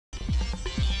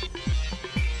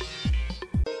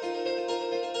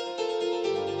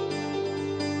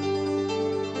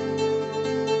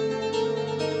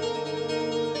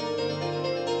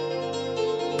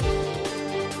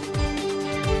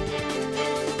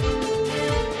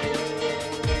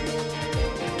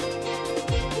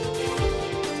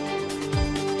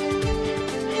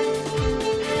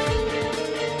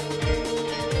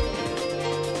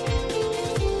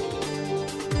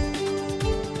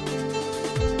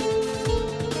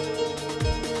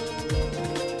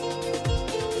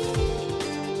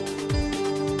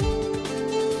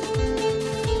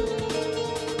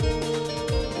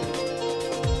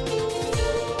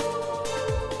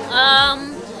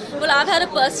had a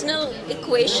personal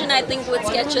equation, I think, with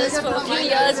Skechers for a few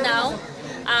years now.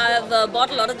 I've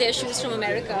bought a lot of their shoes from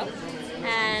America,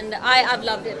 and I've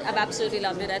loved it. I've absolutely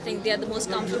loved it. I think they are the most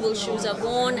comfortable shoes I've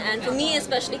worn, and for me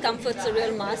especially, comfort's a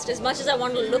real must. As much as I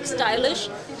want to look stylish,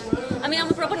 I mean, I'm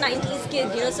a proper 90s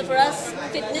kid, you know, so for us,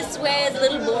 fitness wear is a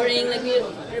little boring. Like, we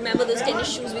remember those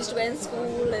tennis shoes we used to wear in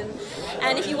school,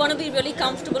 and if you want to be really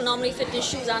comfortable, normally fitness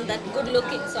shoes aren't that good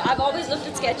looking. So I've always looked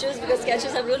at Skechers because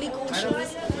Skechers have really cool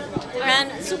shoes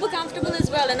and super comfortable as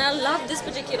well, and I love this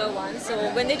particular one. So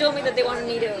when they told me that they wanted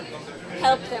me to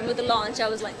help them with the launch, I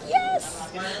was like, yes!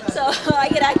 So I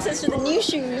get access to the new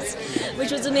shoes,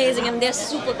 which was amazing, and they're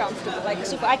super comfortable, like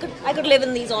super. I could live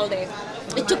in these all day.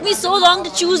 It took me so long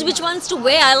to choose which ones to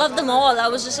wear. I love them all. I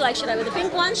was just like, should I wear the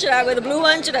pink ones? Should I wear the blue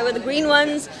ones? Should I wear the green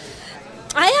ones?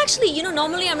 I actually, you know,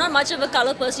 normally I'm not much of a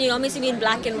color person. You normally see me in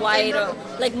black and white or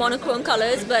like monochrome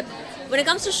colors, but when it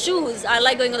comes to shoes, I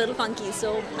like going a little funky.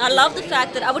 So I love the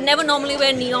fact that I would never normally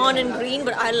wear neon and green,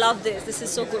 but I love this. This is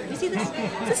so cool. You see this?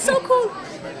 This is so cool.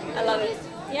 I love it.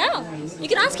 Yeah. You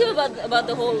can ask him about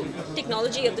the whole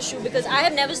technology of the shoe, because I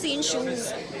have never seen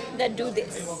shoes that do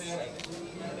this.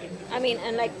 I mean,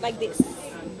 and like this.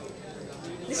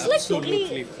 This is like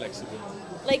Absolutely flexible.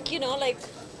 like, you know, like,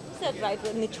 is that right?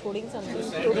 We're nicholing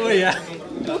something. Oh yeah.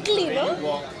 Totally,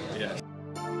 no? Yes.